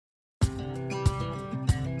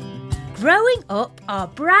Growing Up, our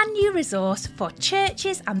brand new resource for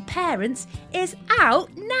churches and parents, is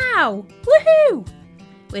out now. Woohoo!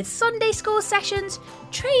 With Sunday school sessions,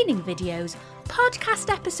 training videos,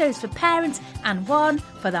 podcast episodes for parents and one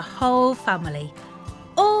for the whole family.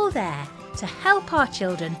 All there to help our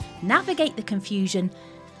children navigate the confusion,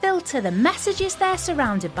 filter the messages they're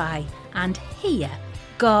surrounded by, and hear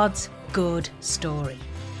God's good story.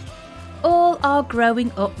 All our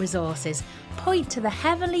Growing Up resources point to the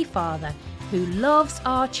Heavenly Father who loves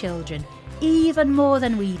our children even more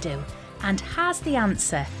than we do and has the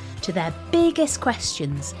answer to their biggest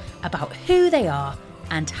questions about who they are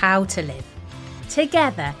and how to live.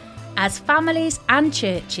 Together, as families and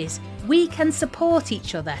churches, we can support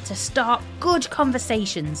each other to start good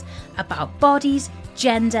conversations about bodies,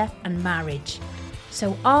 gender and marriage,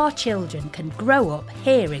 so our children can grow up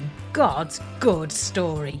hearing God's good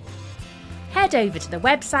story. Head over to the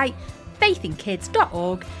website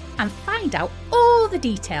faithinkids.org and find out all the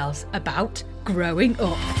details about Growing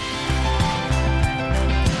Up.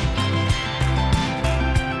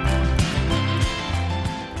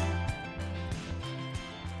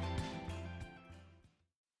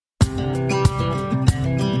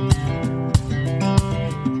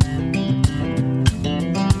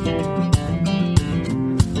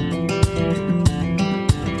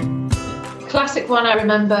 Classic one I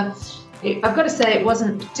remember. I've got to say it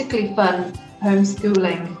wasn't particularly fun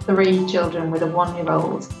homeschooling 3 children with a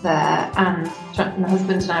 1-year-old there, and my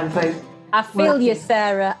husband and I were both I feel you,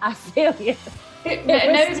 Sarah. I feel you.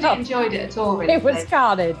 Nobody enjoyed it at all, really. It was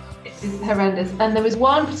carnage. It was horrendous. And there was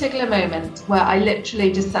one particular moment where I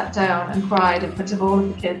literally just sat down and cried in front of all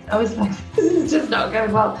of the kids. I was like, this is just not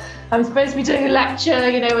going well. I'm supposed to be doing a lecture,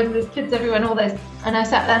 and there's kids everywhere and all this. And I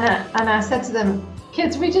sat there and I said to them,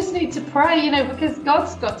 kids, we just need to pray, because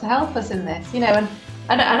God's got to help us in this, and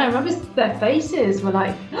I remember their faces were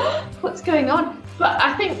like, oh, what's going on? But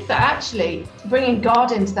I think that actually bringing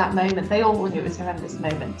God into that moment, they all knew it was a horrendous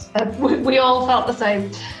moment. We all felt the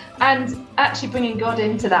same. And actually bringing God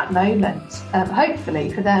into that moment,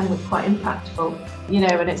 hopefully for them was quite impactful,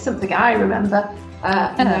 and it's something I remember,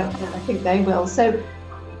 and I think they will. So,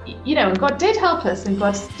 and God did help us and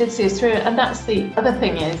God did see us through it. And that's the other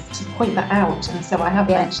thing, is to point that out. And so I have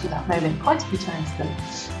mentioned that moment quite a few times to them.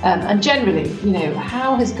 And generally,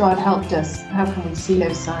 how has God helped us? How can we see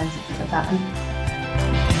those signs and things like that?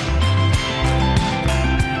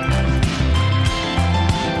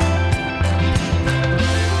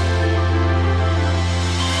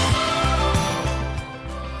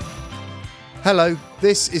 Hello,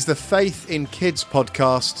 this is the Faith in Kids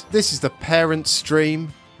podcast. This is the parent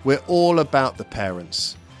stream. We're all about the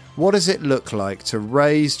parents. What does it look like to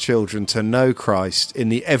raise children to know Christ in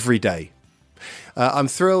the everyday? I'm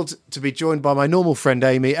thrilled to be joined by my normal friend,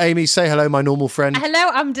 Amy. Amy, say hello, my normal friend. Hello,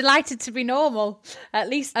 I'm delighted to be normal, at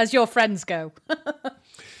least as your friends go.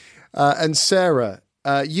 And Sarah,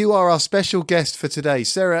 you are our special guest for today.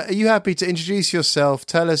 Sarah, are you happy to introduce yourself?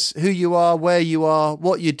 Tell us who you are, where you are,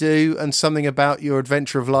 what you do, and something about your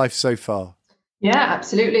adventure of life so far. Yeah,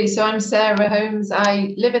 absolutely. So I'm Sarah Holmes.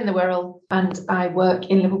 I live in the Wirral and I work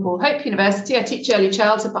in Liverpool Hope University. I teach early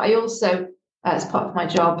childhood, but I also, as part of my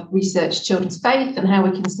job, research children's faith and how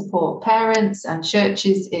we can support parents and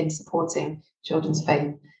churches in supporting children's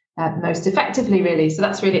faith most effectively, really. So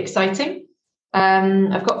that's really exciting.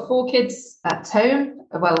 I've got 4 kids at home.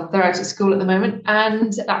 Well, they're out at school at the moment,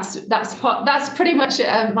 and that's pretty much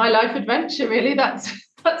my life adventure, really.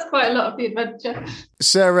 That's quite a lot of the adventure.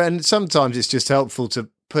 Sarah, and sometimes it's just helpful to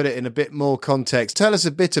put it in a bit more context. Tell us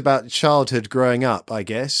a bit about childhood growing up, I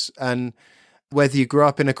guess, and whether you grew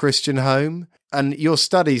up in a Christian home and your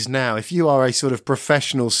studies now. If you are a sort of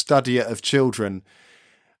professional studier of children,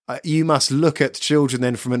 you must look at children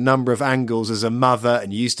then from a number of angles as a mother,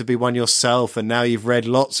 and you used to be one yourself, and now you've read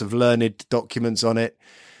lots of learned documents on it.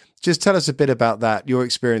 Just tell us a bit about that, your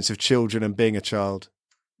experience of children and being a child.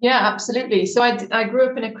 Yeah, absolutely. So I grew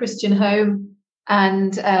up in a Christian home,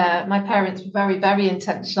 and my parents were very, very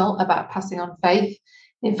intentional about passing on faith.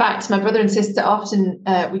 In fact, my brother and sister often,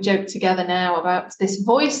 we joke together now about this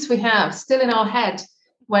voice we have still in our head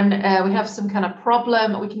when we have some kind of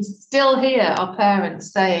problem. We can still hear our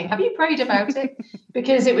parents saying, have you prayed about it?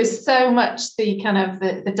 Because it was so much the kind of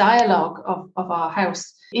the dialogue of our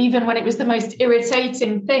house. Even when it was the most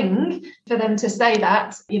irritating thing for them to say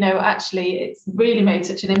that, actually it's really made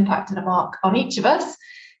such an impact and a mark on each of us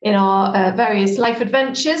in our various life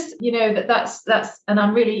adventures, that's, and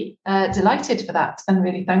I'm really delighted for that and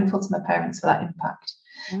really thankful to my parents for that impact.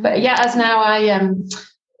 But yeah, as now I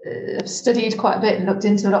I've studied quite a bit and looked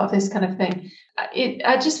into a lot of this kind of thing.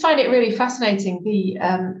 I just find it really fascinating, the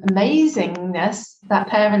amazingness that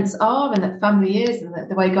parents are and that family is, and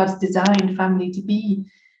the way God's designed family to be.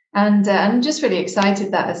 And I'm just really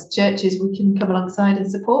excited that as churches we can come alongside and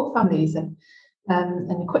support families and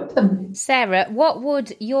equip them. Sarah, what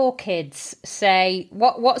would your kids say?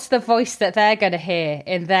 What's the voice that they're going to hear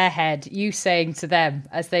in their head, you saying to them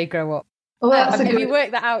as they grow up? Well, have you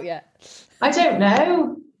worked that out yet? I don't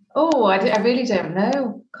know. I really don't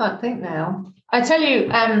know. Can't think now. I tell you,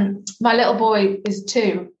 my little boy is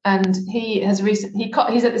 2, and he has he's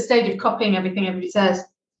at the stage of copying everything everybody says.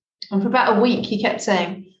 And for about a week, he kept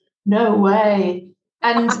saying, "No way."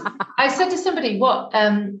 And I said to somebody, "What?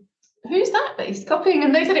 Who's that he's copying?"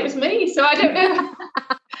 And they said it was me. So I don't know.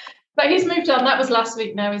 But he's moved on. That was last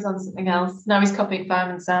week. Now he's on something else. Now he's copying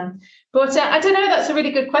Fireman Sam. But I don't know. That's a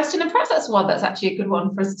really good question. And perhaps that's one that's actually a good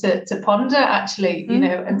one for us to ponder, actually, you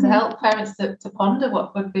know, and to help parents to ponder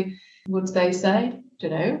what would they say?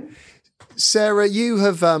 Don't know. Sarah, you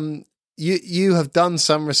have you have done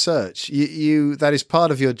some research. You that is part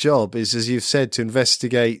of your job, is, as you've said, to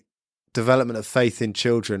investigate development of faith in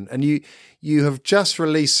children, and you have just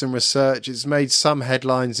released some research. It's made some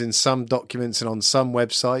headlines in some documents and on some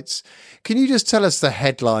websites. Can you just tell us the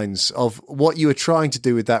headlines of what you were trying to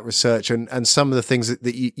do with that research and some of the things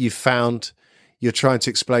that you found you're trying to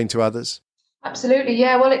explain to others? Absolutely,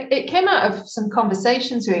 yeah. Well, it came out of some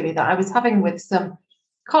conversations really that I was having with some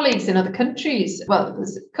colleagues in other countries. Well,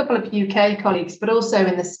 there's a couple of UK colleagues, but also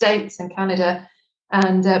in the States and Canada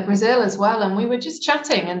and Brazil as well. And we were just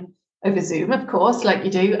chatting and over Zoom, of course, like you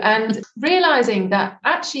do, and realizing that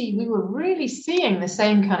actually we were really seeing the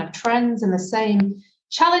same kind of trends and the same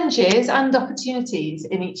challenges and opportunities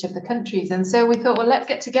in each of the countries. And so we thought, well, let's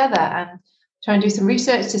get together and try and do some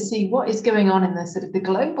research to see what is going on in the sort of the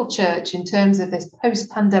global church in terms of this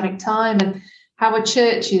post-pandemic time and how a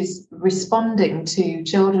church is responding to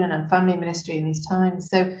children and family ministry in these times.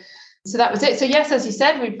 So that was it. So yes, as you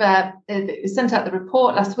said, we've sent out the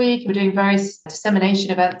report last week. We're doing various dissemination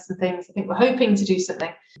events and things. I think we're hoping to do something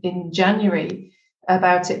in January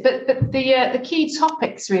about it. But the key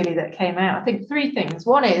topics really that came out, I think 3 things.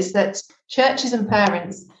 One is that churches and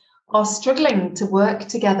parents are struggling to work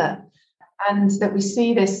together, and that we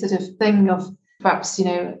see this sort of thing of perhaps, you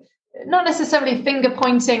know, not necessarily finger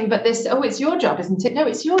pointing, but this, oh, it's your job, isn't it? No,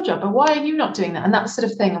 it's your job. But why are you not doing that? And that sort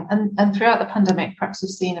of thing. And throughout the pandemic, perhaps we've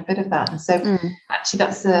seen a bit of that. And so actually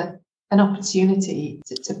that's an opportunity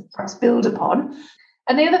to perhaps build upon.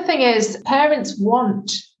 And the other thing is parents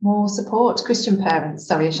want more support. Christian parents,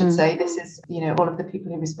 sorry, I should say. This is, you know, all of the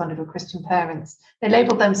people who responded were Christian parents. They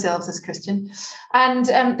labelled themselves as Christian. And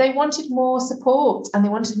they wanted more support and they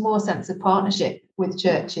wanted more sense of partnership with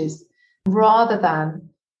churches rather than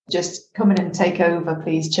just come in and take over,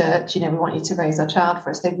 please, church. You know, we want you to raise our child for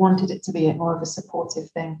us. They wanted it to be more of a supportive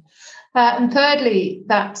thing. And thirdly,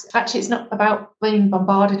 that actually it's not about being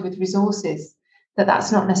bombarded with resources,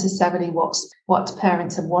 that's not necessarily what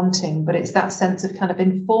parents are wanting, but it's that sense of kind of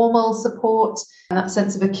informal support and that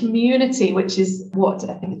sense of a community, which is what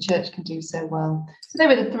I think the church can do so well. So they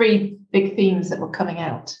were the 3 big themes that were coming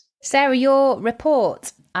out. Sarah, your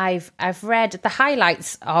report, I've read, the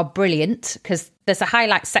highlights are brilliant because there's a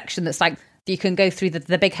highlights section that's like you can go through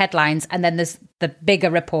the big headlines and then there's the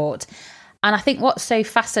bigger report. And I think what's so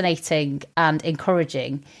fascinating and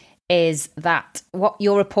encouraging is that what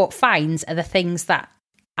your report finds are the things that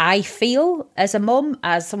I feel as a mum,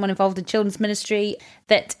 as someone involved in children's ministry,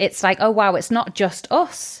 that it's like, oh, wow, it's not just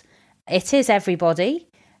us. It is everybody.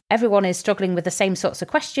 Everyone is struggling with the same sorts of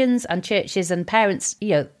questions, and churches and parents, you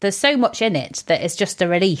know, there's so much in it that it's just a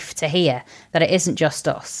relief to hear that it isn't just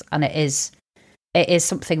us, and it is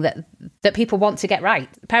something that people want to get right.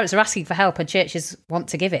 Parents are asking for help and churches want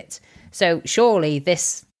to give it. So surely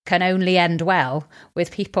this can only end well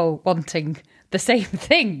with people wanting the same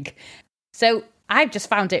thing. So I've just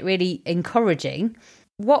found it really encouraging.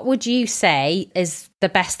 What would you say is the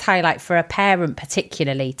best highlight for a parent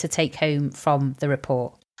particularly to take home from the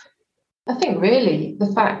report? I think really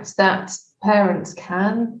the fact that parents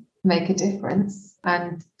can make a difference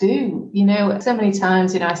and do, you know, so many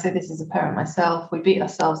times, you know, I say this as a parent myself, we beat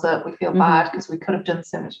ourselves up, we feel bad because we could have done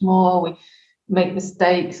so much more, we make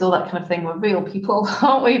mistakes, all that kind of thing. We're real people,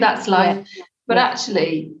 aren't we? That's life. Yeah. But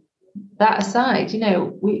actually, that aside, you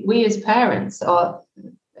know, we as parents are,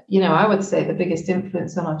 you know, I would say the biggest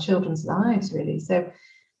influence on our children's lives, really. So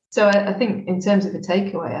I think in terms of a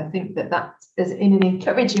takeaway, I think that is in an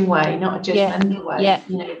encouraging way, not a judgmental way. Yeah.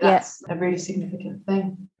 You know, that's a really significant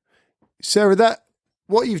thing. Sarah, that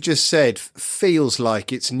what you've just said feels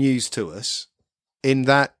like it's news to us, in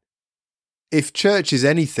that if church is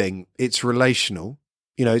anything, it's relational.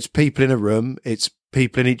 You know, it's people in a room, it's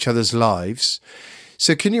people in each other's lives.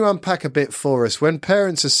 So can you unpack a bit for us? When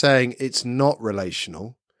parents are saying it's not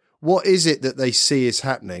relational, what is it that they see is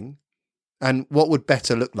happening, and what would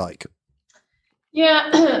better look like? Yeah,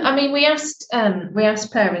 I mean, we asked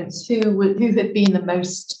parents who had been the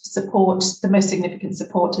most significant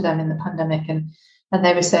support to them in the pandemic, and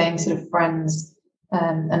they were saying sort of friends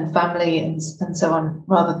and family and so on,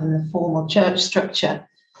 rather than the formal church structure,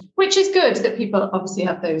 which is good that people obviously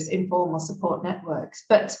have those informal support networks.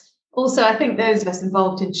 But also, I think those of us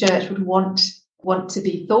involved in church would want to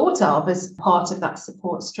be thought of as part of that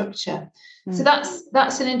support structure. So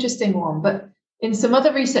that's an interesting one. But in some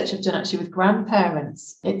other research I've done actually with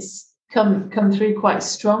grandparents, it's come through quite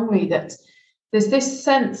strongly that there's this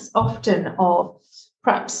sense often of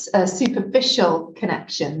perhaps superficial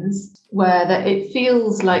connections where that it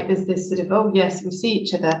feels like there's this sort of, oh yes, we see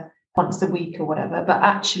each other once a week or whatever, but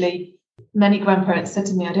actually many grandparents said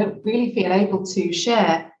to me, I don't really feel able to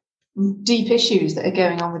share deep issues that are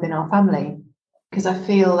going on within our family because I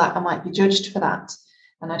feel that I might be judged for that.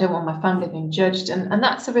 And I don't want my family being judged. And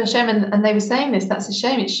that's a real shame. And they were saying this, that's a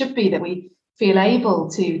shame. It should be that we feel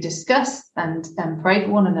able to discuss and pray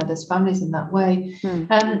for one another's families in that way.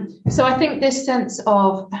 So I think this sense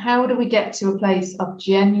of how do we get to a place of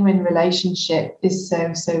genuine relationship is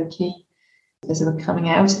so key as we're coming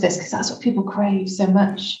out of this, because that's what people crave so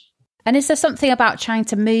much. And is there something about trying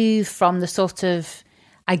to move from the sort of,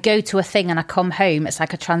 I go to a thing and I come home, it's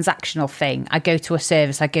like a transactional thing. I go to a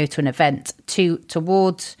service, I go to an event,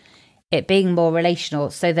 towards it being more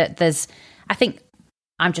relational, so that there's, I think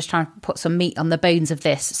I'm just trying to put some meat on the bones of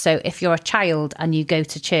this. So if you're a child and you go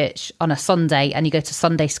to church on a Sunday and you go to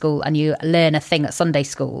Sunday school and you learn a thing at Sunday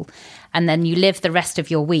school, and then you live the rest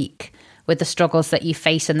of your week with the struggles that you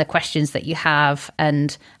face and the questions that you have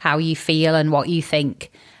and how you feel and what you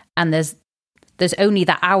think. And there's only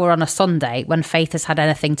that hour on a Sunday when faith has had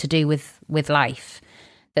anything to do with life,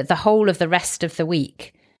 that the whole of the rest of the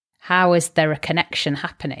week, how is there a connection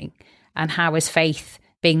happening? And how is faith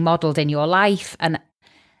being modelled in your life? And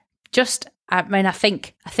just, I mean, I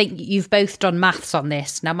think you've both done maths on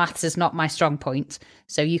this. Now, maths is not my strong point,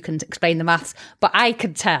 so you can explain the maths. But I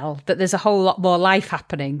could tell that there's a whole lot more life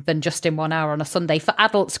happening than just in 1 hour on a Sunday for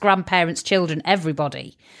adults, grandparents, children,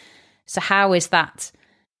 everybody. So how is there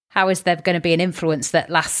going to be an influence that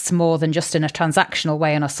lasts more than just in a transactional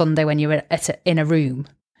way on a Sunday when you're in a room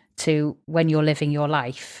to when you're living your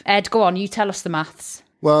life? Ed, go on, you tell us the maths.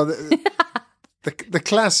 Well, the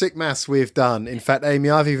classic maths we've done. In fact, Amy,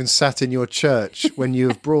 I've even sat in your church when you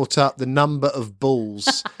have brought up the number of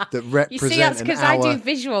bulls that represent you see, that's because I do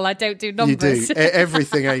visual, I don't do numbers. You do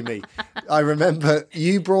everything, Amy. I remember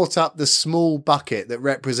you brought up the small bucket that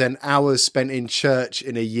represent hours spent in church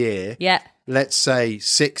in a year. Yeah. Let's say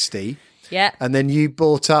 60. Yeah. And then you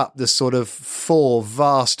brought up the sort of 4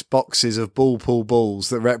 vast boxes of bull pull balls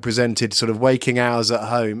that represented sort of waking hours at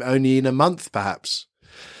home, only in a month perhaps.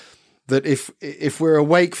 That if we're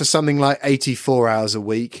awake for something like 84 hours a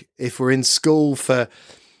week, if we're in school for,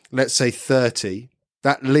 let's say, 30,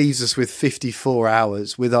 that leaves us with 54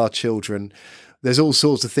 hours with our children. There's all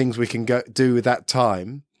sorts of things we can do with that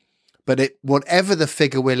time. But whatever the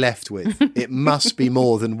figure we're left with, it must be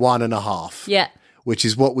more than 1.5. Yeah. Which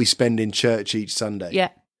is what we spend in church each Sunday. Yeah.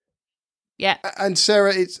 Yeah. And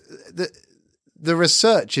Sarah, it's the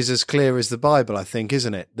research is as clear as the Bible, I think,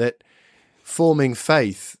 isn't it? That forming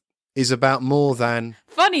faith is about more than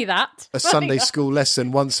a Sunday school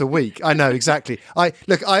lesson once a week. I know, exactly. I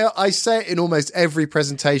say it in almost every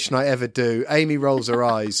presentation I ever do. Amy rolls her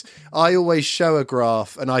eyes. I always show a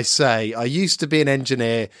graph and I say, I used to be an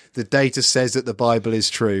engineer. The data says that the Bible is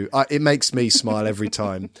true. It makes me smile every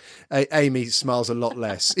time. Amy smiles a lot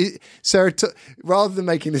less. Sarah, rather than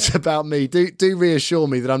making this about me, do reassure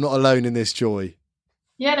me that I'm not alone in this joy.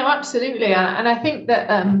 Yeah, no, absolutely. And I think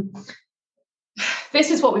that this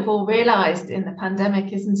is what we've all realised in the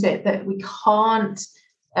pandemic, isn't it? That we can't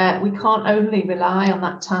only rely on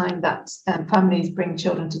that time that families bring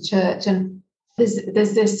children to church. And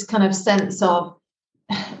there's this kind of sense of,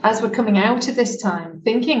 as we're coming out of this time,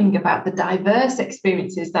 thinking about the diverse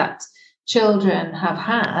experiences that children have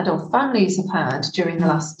had or families have had during the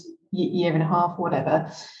last year and a half or whatever.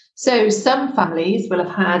 So some families will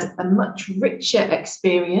have had a much richer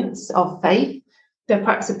experience of faith. There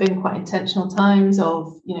perhaps have been quite intentional times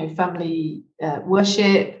of, family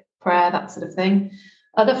worship, prayer, that sort of thing.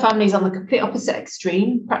 Other families on the complete opposite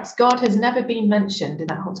extreme, perhaps God has never been mentioned in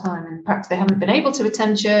that whole time, and perhaps they haven't been able to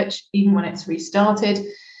attend church even when it's restarted.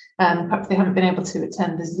 Perhaps they haven't been able to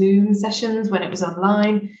attend the Zoom sessions when it was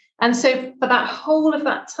online. And so for that whole of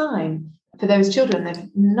that time, for those children, they've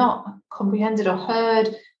not comprehended or heard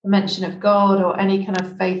the mention of God or any kind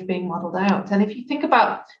of faith being modelled out. And if you think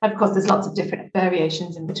about, of course, there's lots of different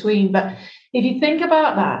variations in between, but if you think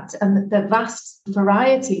about that and the vast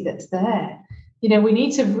variety that's there, we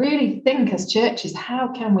need to really think as churches,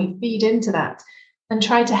 how can we feed into that and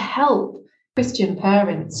try to help Christian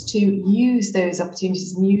parents to use those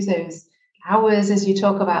opportunities and use those hours as you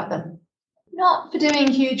talk about them, not for doing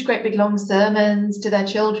huge, great big long sermons to their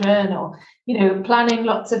children or, planning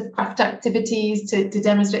lots of craft activities to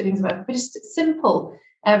demonstrate things about, but just simple,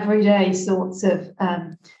 everyday sorts of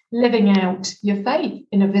living out your faith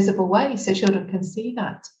in a visible way so children can see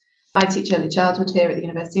that. I teach early childhood here at the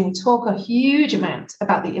university, and we talk a huge amount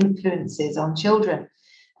about the influences on children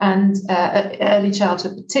and early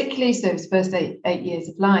childhood particularly, so those first eight years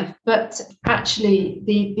of life. But actually,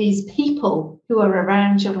 these people who are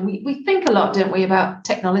around children, we think a lot, don't we, about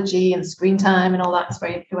technology and screen time and all that's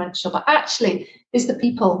very influential, but actually it's the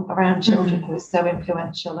people around children who are so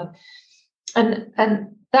influential. And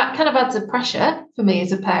that kind of adds a pressure for me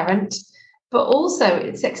as a parent, but also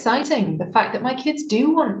it's exciting, the fact that my kids do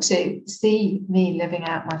want to see me living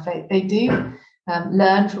out my faith. They do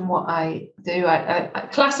learn from what I do. A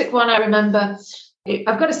classic one I remember,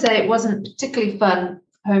 I've got to say it wasn't particularly fun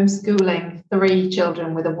homeschooling 3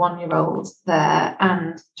 children with a 1-year-old there,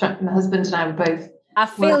 and my husband and I were both I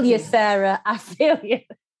feel working. you, Sarah. I feel you.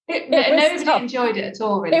 Nobody enjoyed it at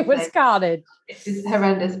all, really. It was carnage. It was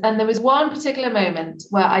horrendous. And there was one particular moment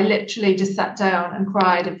where I literally just sat down and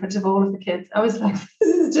cried in front of all of the kids. I was like,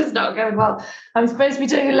 this is just not going well. I'm supposed to be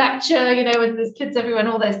doing a lecture, and there's kids everywhere and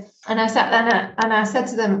all this. And I sat there and I said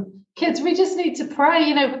to them, kids, we just need to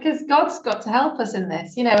pray, because God's got to help us in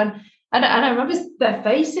this, and I remember their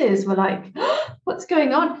faces were like, oh, what's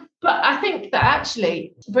going on? But I think that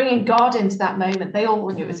actually bringing God into that moment, they all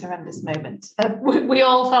knew it was a horrendous moment. We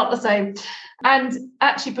all felt the same. And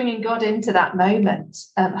actually bringing God into that moment,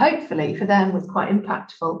 hopefully for them was quite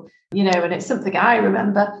impactful, and it's something I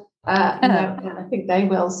remember, and I think they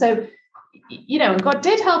will. So, and God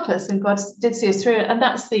did help us and God did see us through it. And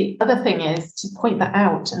that's the other thing, is to point that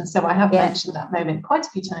out. And so I have mentioned that moment quite a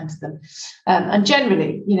few times to them. And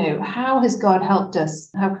generally, how has God helped us?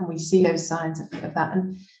 How can we see those signs of that?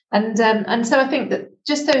 And so I think that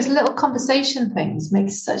just those little conversation things make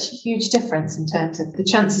such a huge difference in terms of the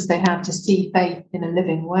chances they have to see faith in a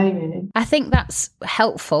living way, really. I think that's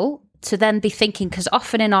helpful to then be thinking, because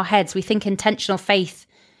often in our heads we think intentional faith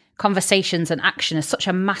conversations and action is such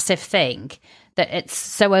a massive thing that it's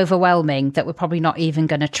so overwhelming that we're probably not even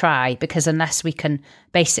going to try, because unless we can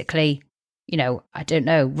basically, I don't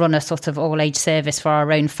know, run a sort of all-age service for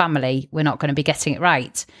our own family, we're not going to be getting it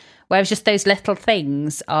right. Whereas just those little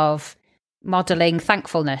things of modelling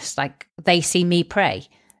thankfulness, like they see me pray.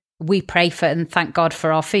 We pray for and thank God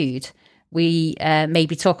for our food. We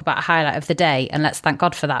maybe talk about a highlight of the day and let's thank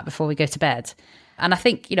God for that before we go to bed. And I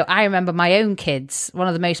think, I remember my own kids, one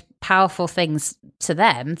of the most powerful things to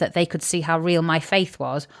them that they could see how real my faith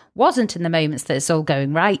wasn't in the moments that it's all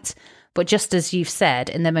going right, but just as you've said,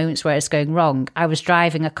 in the moments where it's going wrong. I was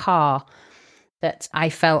driving a car that I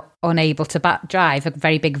felt unable to drive, a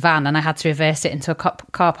very big van, and I had to reverse it into a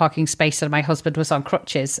car parking space, and my husband was on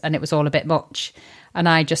crutches and it was all a bit much. And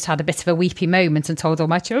I just had a bit of a weepy moment and told all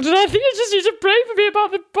my children, I think you just need to pray for me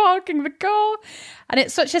about the parking the car. And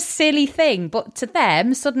it's such a silly thing, but to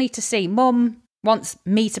them, suddenly to see Mum wants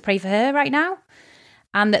me to pray for her right now,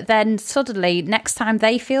 and that then suddenly next time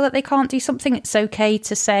they feel that they can't do something, it's okay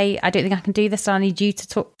to say, I don't think I can do this, and I need you to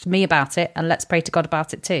talk to me about it, and let's pray to God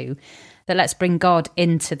about it too. That let's bring God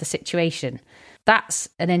into the situation. That's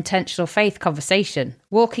an intentional faith conversation.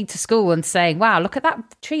 Walking to school and saying, wow, look at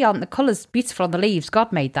that tree, aren't the colours beautiful on the leaves?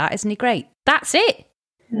 God made that, isn't he great? That's it.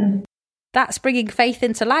 Mm. That's bringing faith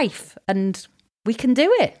into life, and we can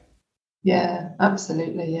do it. Yeah,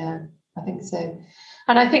 absolutely. Yeah, I think so.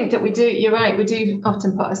 And I think that we do, you're right, we do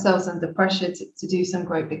often put ourselves under pressure to do some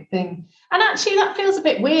great big thing. And actually that feels a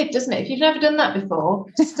bit weird, doesn't it? If you've never done that before,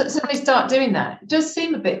 just suddenly start doing that. It does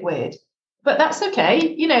seem a bit weird. But that's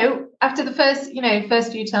okay, after the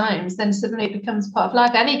first few times, then suddenly it becomes part of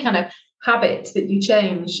life. Any kind of habit that you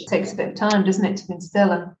change takes a bit of time, doesn't it, to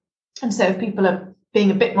instill. And so if people are being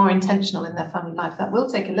a bit more intentional in their family life, that will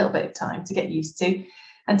take a little bit of time to get used to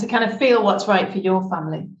and to kind of feel what's right for your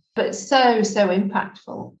family. But it's so, so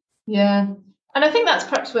impactful. Yeah. And I think that's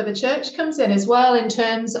perhaps where the church comes in as well, in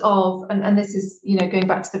terms of, and this is, going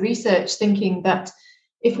back to the research, thinking that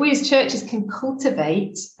if we as churches can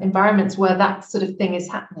cultivate environments where that sort of thing is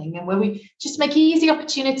happening and where we just make easy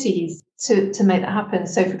opportunities to make that happen.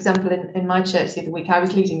 So, for example, in my church the other week, I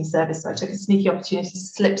was leading the service, so I took a sneaky opportunity to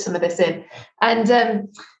slip some of this in. And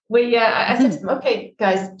I said to them, okay,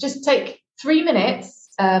 guys, just take 3 minutes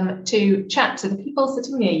to chat to the people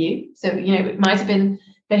sitting near you. So, it might have been,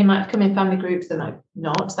 they might have come in family groups, they're like,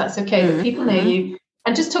 not, that's okay, but people near you,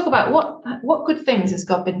 and just talk about what good things has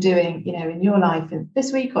God been doing, in your life in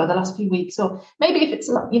this week or the last few weeks, or maybe if it's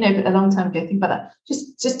a long time ago, think about that.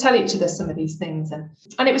 Just tell each other some of these things, and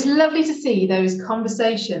it was lovely to see those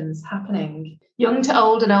conversations happening, young to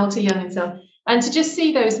old and old to young, and so on, and to just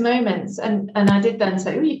see those moments. And I did then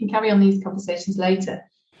say, you can carry on these conversations later,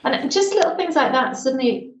 and just little things like that.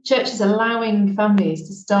 Suddenly, church is allowing families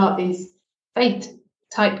to start these faith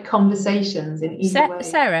type conversations in easy way.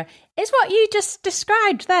 Sarah, is what you just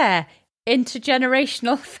described there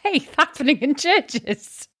intergenerational faith happening in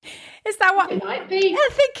churches? Is that what it might be? I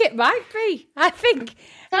think it might be.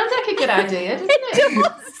 Sounds like a good idea, doesn't it? It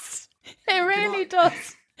does. It really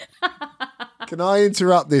does. Can I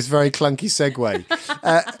interrupt this very clunky segue?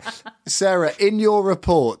 Sarah, in your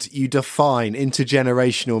report, you define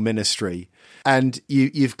intergenerational ministry. And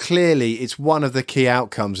you've clearly, it's one of the key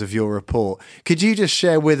outcomes of your report. Could you just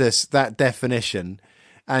share with us that definition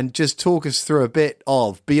and just talk us through a bit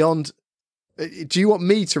of beyond? Do you want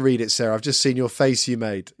me to read it, Sarah? I've just seen your face you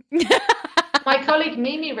made. My colleague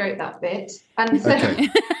Mimi wrote that bit. And so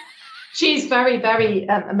she's very, very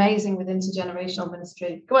amazing with intergenerational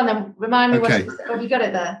ministry. Go on then, remind me have you got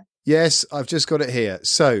it there? Yes, I've just got it here.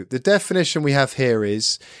 So the definition we have here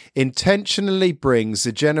is intentionally brings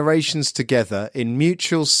the generations together in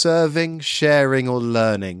mutual serving, sharing or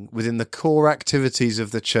learning within the core activities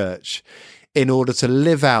of the church in order to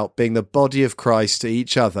live out being the body of Christ to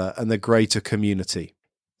each other and the greater community.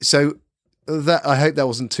 So that, I hope that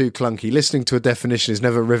wasn't too clunky. Listening to a definition is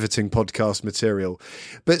never riveting podcast material.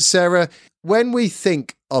 But Sarah, when we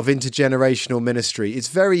think of intergenerational ministry, it's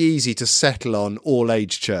very easy to settle on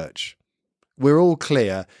all-age church. We're all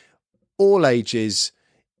clear, all ages,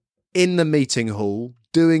 in the meeting hall,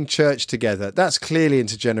 doing church together. That's clearly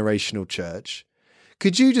intergenerational church.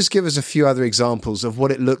 Could you just give us a few other examples of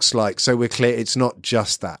what it looks like so we're clear it's not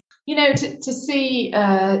just that? To see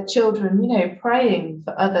children, praying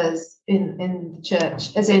for others in the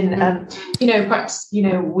church, as in, perhaps,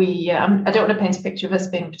 we, I don't want to paint a picture of us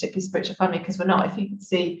being a particularly spiritual family, because we're not. If you could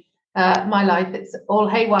see my life, it's all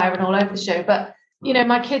haywire and all over the show. But,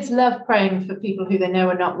 my kids love praying for people who they know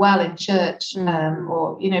are not well in church,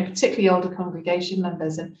 or, particularly older congregation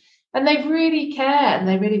members. And they really care and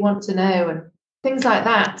they really want to know and things like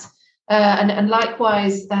that. And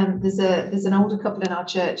likewise, there's an older couple in our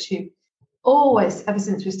church who always, ever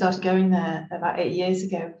since we started going there about 8 years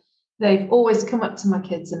ago, they've always come up to my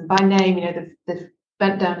kids and by name, they've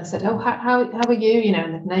bent down and said, how are you?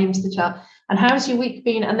 And they've named the child. And how's your week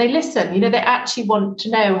been? And they listen, they actually want to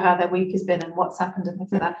know how their week has been and what's happened and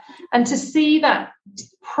things like that. And to see that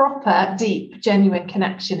proper, deep, genuine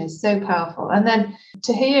connection is so powerful. And then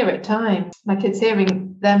to hear at times, my kids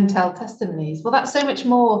hearing them tell testimonies, well, that's so much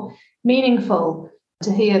more meaningful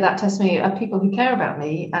to hear that testimony of people who care about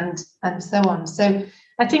me and so on. So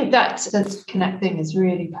I think that connecting is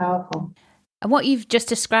really powerful. And what you've just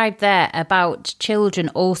described there about children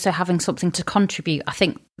also having something to contribute, I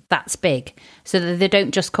think that's big. So that they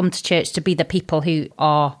don't just come to church to be the people who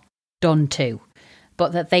are done to,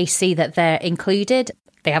 but that they see that they're included.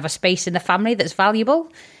 They have a space in the family that's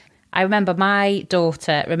valuable. I remember my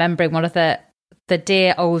daughter remembering one of the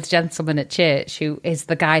dear old gentleman at church who is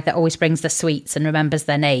the guy that always brings the sweets and remembers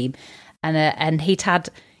their name. And he'd had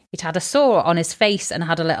a sore on his face and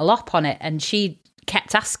had a little op on it. And she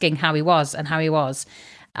kept asking how he was.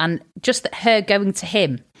 And just that her going to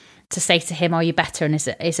him to say to him, are you better? And is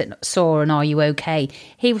it sore? And are you okay?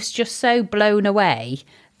 He was just so blown away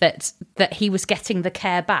that he was getting the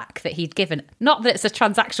care back that he'd given. Not that it's a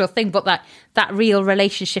transactional thing, but that real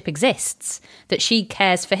relationship exists, that she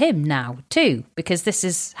cares for him now too, because this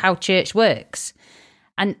is how church works.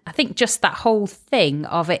 And I think just that whole thing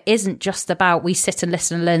of it isn't just about we sit and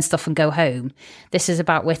listen and learn stuff and go home. This is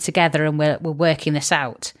about we're together and we're working this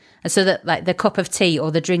out. And so that like the cup of tea or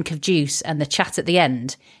the drink of juice and the chat at the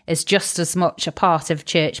end is just as much a part of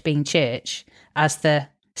church being church as the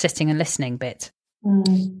sitting and listening bit.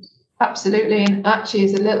 Absolutely. And actually,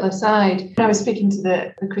 as a little aside, when I was speaking to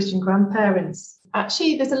the Christian grandparents,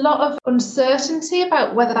 actually there's a lot of uncertainty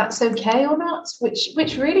about whether that's okay or not, which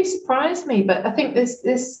really surprised me. But I think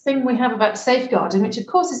this thing we have about safeguarding, which of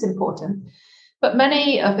course is important, but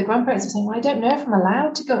many of the grandparents are saying, well, I don't know if I'm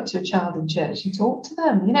allowed to go up to a child in church and talk to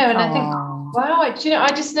them, and I think, wow,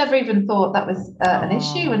 I just never even thought that was an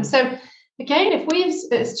issue. And so again, if we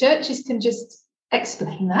as churches can just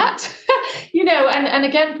explain that, and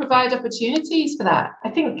again, provide opportunities for that, I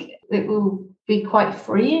think it will be quite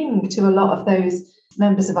freeing to a lot of those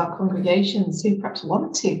members of our congregations who perhaps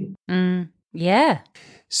want to. Yeah.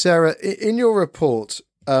 Sarah, in your report,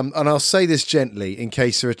 and I'll say this gently in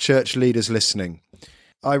case there are church leaders listening,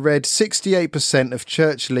 I read 68% of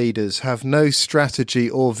church leaders have no strategy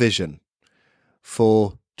or vision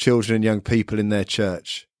for children and young people in their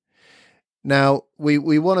church. Now, we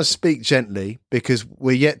want to speak gently because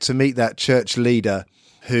we're yet to meet that church leader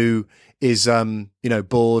who is,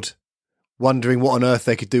 bored, wondering what on earth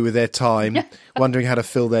they could do with their time, wondering how to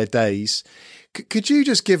fill their days. Could you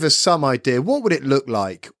just give us some idea? What would it look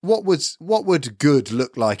like? What would good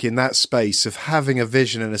look like in that space of having a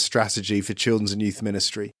vision and a strategy for children's and youth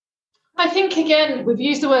ministry? I think, again, we've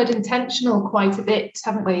used the word intentional quite a bit,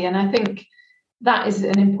 haven't we? And I think that is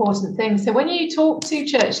an important thing. So when you talk to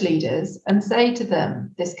church leaders and say to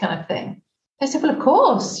them this kind of thing, they say, well, of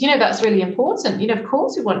course, that's really important. Of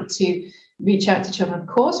course we want to reach out to children. Of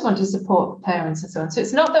course we want to support parents and so on. So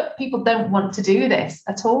it's not that people don't want to do this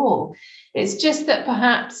at all. It's just that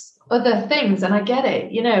perhaps other things, and I get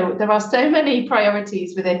it, there are so many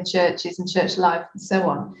priorities within churches and church life and so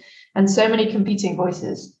on, and so many competing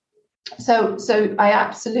voices. So I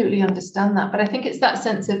absolutely understand that. But I think it's that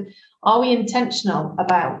sense of, are we intentional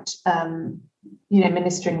about,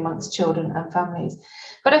 ministering amongst children and families?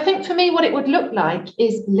 But I think for me, what it would look like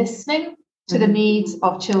is listening to the needs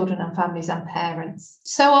of children and families and parents.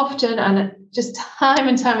 So often, and just time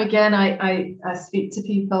and time again, I speak to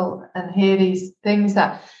people and hear these things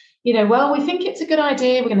that, well, we think it's a good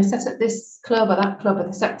idea. We're going to set up this club or that club or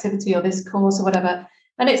this activity or this course or whatever.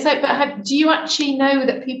 And it's like, but do you actually know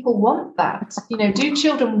that people want that? Do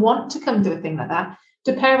children want to come to a thing like that?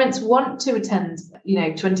 Do parents want to attend,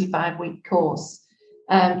 25-week course?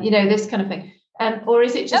 This kind of thing. Or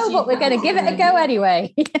is it just... No, but we're going to give it a go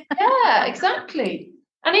anyway. Yeah, exactly.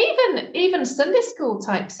 And even Sunday school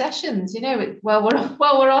type sessions, while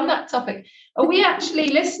we're on that topic, are we actually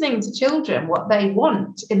listening to children, what they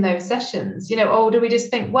want in those sessions? Or do we just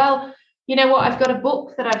think, well, you know what, I've got a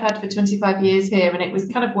book that I've had for 25 years here and it was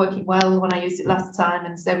kind of working well when I used it last time.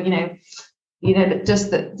 And so,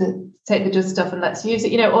 just take the dust off and let's use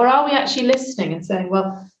it, or are we actually listening and saying,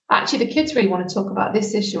 well, actually the kids really want to talk about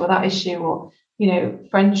this issue or that issue, or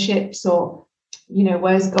friendships, or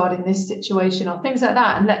where's God in this situation, or things like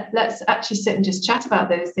that, and let's actually sit and just chat about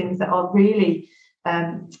those things that are really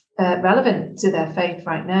relevant to their faith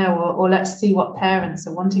right now, or let's see what parents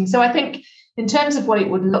are wanting. So I think in terms of what it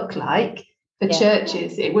would look like for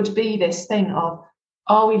churches, it would be this thing of,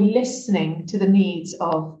 are we listening to the needs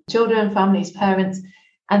of children, families, parents,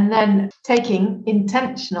 and then taking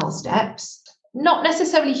intentional steps, not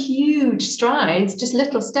necessarily huge strides, just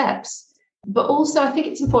little steps. But also, I think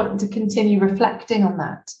it's important to continue reflecting on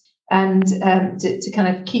that and to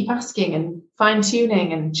kind of keep asking and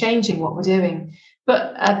fine-tuning and changing what we're doing.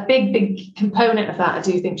 But a big component of that, I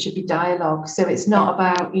do think, should be dialogue. So it's not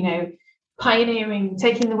about, pioneering,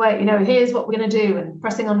 taking the way, here's what we're going to do and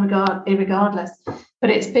pressing on regardless. But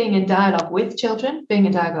it's being in dialogue with children, being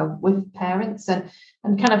in dialogue with parents, and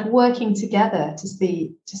kind of working together to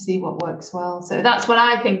see what works well. So that's what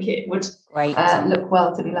I think it would look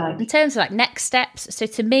well to be like. In terms of next steps, so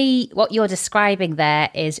to me, what you're describing there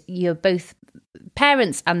is you're both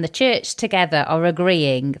parents and the church together are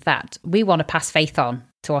agreeing that we want to pass faith on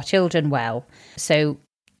to our children well. So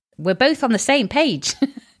we're both on the same page.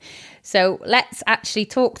 So let's actually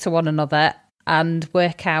talk to one another and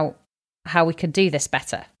work out how we can do this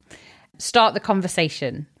better. Start the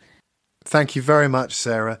conversation. Thank you very much,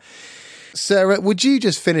 Sarah. Sarah, would you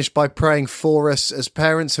just finish by praying for us as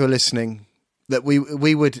parents who are listening, that we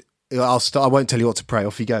would... I'll start. I won't tell you what to pray.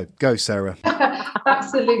 Off you go. Go, Sarah.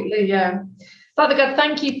 Absolutely, yeah. Father God,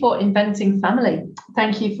 thank you for inventing family.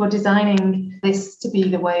 Thank you for designing this to be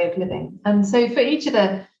the way of living. And so for each of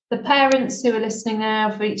the parents who are listening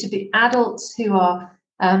now, for each of the adults who are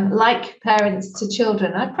like parents to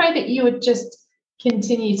children, I pray that you would just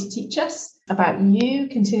continue to teach us about you,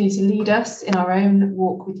 continue to lead us in our own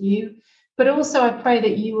walk with you. But also I pray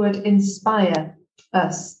that you would inspire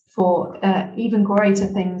us for even greater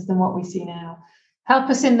things than what we see now. Help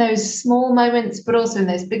us in those small moments, but also in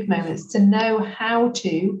those big moments, to know how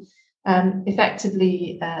to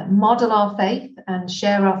effectively model our faith and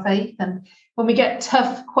share our faith. And when we get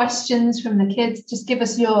tough questions from the kids, just give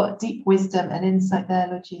us your deep wisdom and insight there,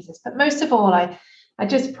 Lord Jesus. But most of all, I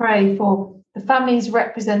just pray for the families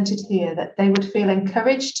represented here, that they would feel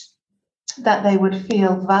encouraged, that they would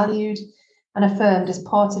feel valued and affirmed as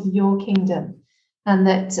part of your kingdom, and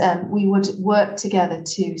that we would work together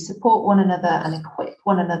to support one another and equip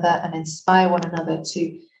one another and inspire one another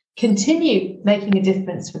to continue making a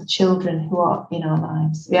difference with children who are in our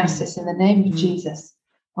lives. We ask this in the name of Jesus.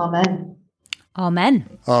 Amen.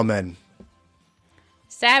 Amen. Amen.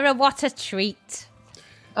 Sarah, what a treat.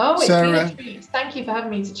 Oh, it's Sarah. been a treat. Thank you for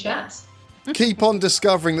having me to chat. Keep on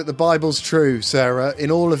discovering that the Bible's true, Sarah, in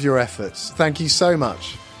all of your efforts. Thank you so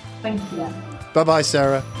much. Thank you. Bye-bye,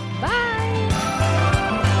 Sarah.